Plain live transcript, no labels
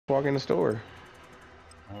walk in the store.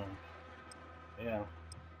 Yeah.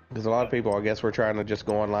 Because a lot of people, I guess, were trying to just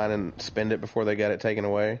go online and spend it before they got it taken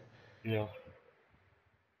away. Yeah.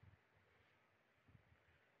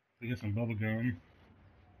 We get some bubble gum.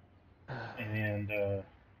 And,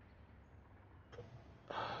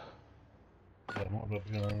 more bubble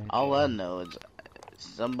gum. All I know is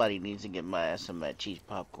somebody needs to get my ass some that cheese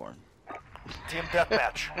popcorn. Team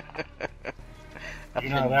deathmatch.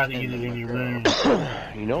 You're not allowed to eat it in your room.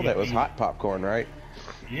 You know that was hot popcorn, right?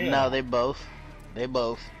 Yeah. No, they both. They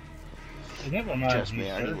both. That reminds Trust me, me,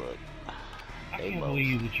 I already sir. look. I They can't both.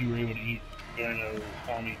 believe that you were able to eat Verno's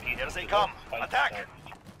Tommy pizza. Here they come. Attack!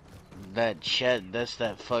 That shit, that's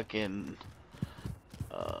that fucking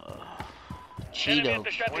Cheeto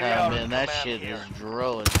time, man. That shit is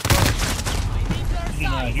droll as fuck. You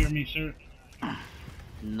not hear me, sir?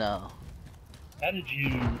 No. How did you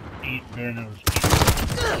eat Verno's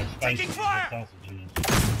pizza? Taking fire! Sausages.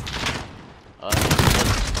 It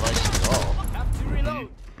wasn't spicy at all. Have to reload.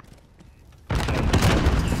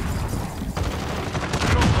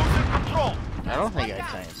 Control. I don't think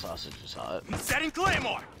Italian sausage is hot. Setting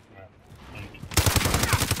Claymore.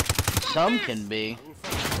 Some can be.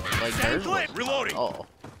 Like theirs wasn't hot Reloading. at all.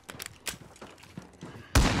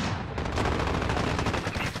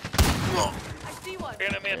 I see one.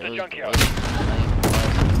 Enemy at the It was junkyard.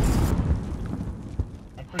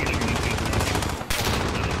 I'm pretty sure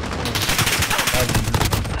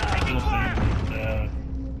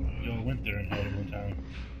you went there and had it one time.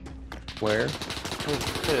 Where? Who? You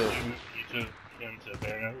took him to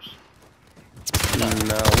Verno's? No,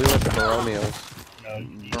 we went to Baromeo's. No,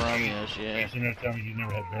 Baromeo's, yeah. You sitting there telling me you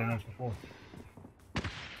never had Verno's before?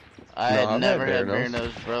 I No, had I've never had had Verno's.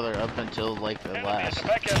 Verno's, brother, up until like the last. You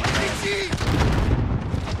never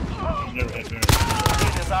had Verno's.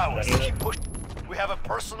 It is ours. Keep pushing. We have a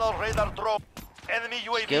personal radar drone. Enemy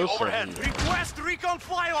UAV Skill set. overhead. Request recon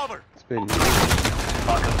flyover. It's been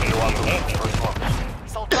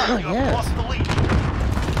Soldat, you have lost the lead.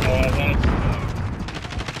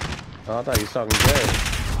 Oh, I thought you was talking Jay.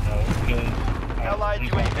 No, because Allied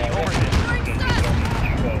UAV overhead.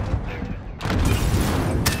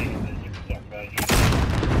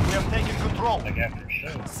 We have taken control. Like after a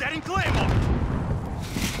show. Setting Claymore.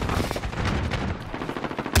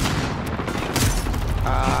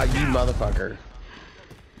 Ah, you motherfucker.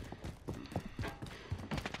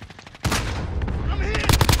 I'm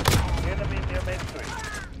hit. Enemy near main street.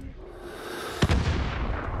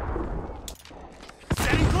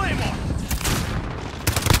 Setting Claymore.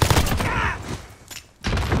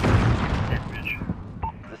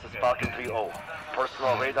 This is Falcon 3-0.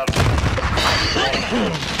 Personal radar.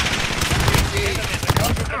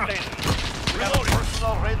 We have a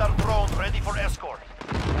personal radar drone ready for escort.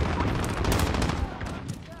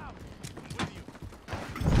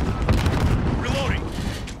 Reloading.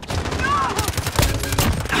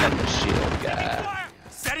 I'm the shield guy. Fire.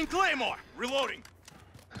 Setting Claymore. Reloading.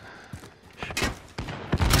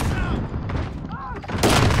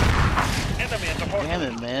 Enemy at the Damn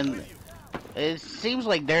it, man. It seems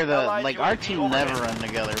like they're the like our team never run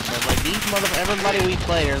together, but like these everybody we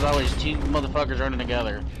play, there's always two motherfuckers running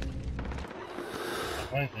together. The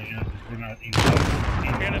funny thing is we're not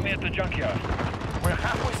even. Enemy at the junkyard. We're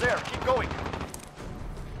halfway there. Keep going.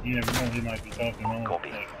 You never know, he might be talking on.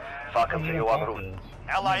 Copy. Falcon 3-1 route.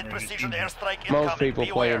 Allied precision airstrike incoming. Most people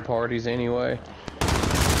play in parties anyway. A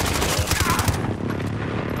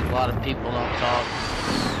lot of people don't talk.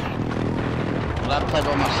 When I play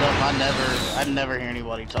by myself, I never hear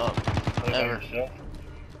anybody talk. Ever.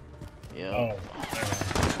 Yeah. Oh,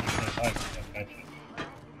 I've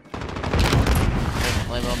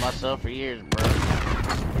played by myself for years, bro.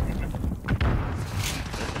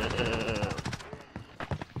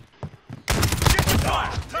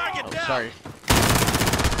 Target Oh, down. sorry.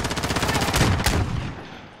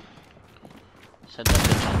 Set that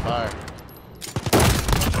bitch on fire.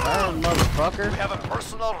 Fire, motherfucker. We have a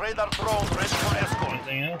personal radar drone ready for escort.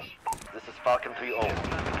 anything else? This is Falcon 3-0.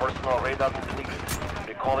 Personal radar depleted.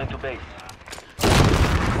 Recalling to base.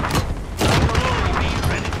 UAV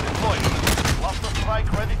ready to deploy. Cluster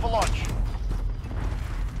strike ready for launch.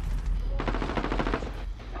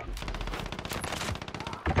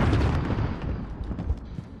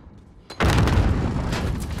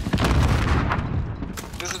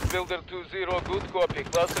 This is Builder 2-0, good copy.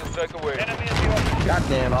 Cluster strike away. Enemy in the open.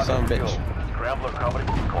 Goddamn son of a bitch. Scrambler coverage.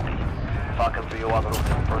 Copy. Falcon 3-1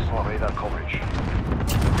 route. Personal radar coverage.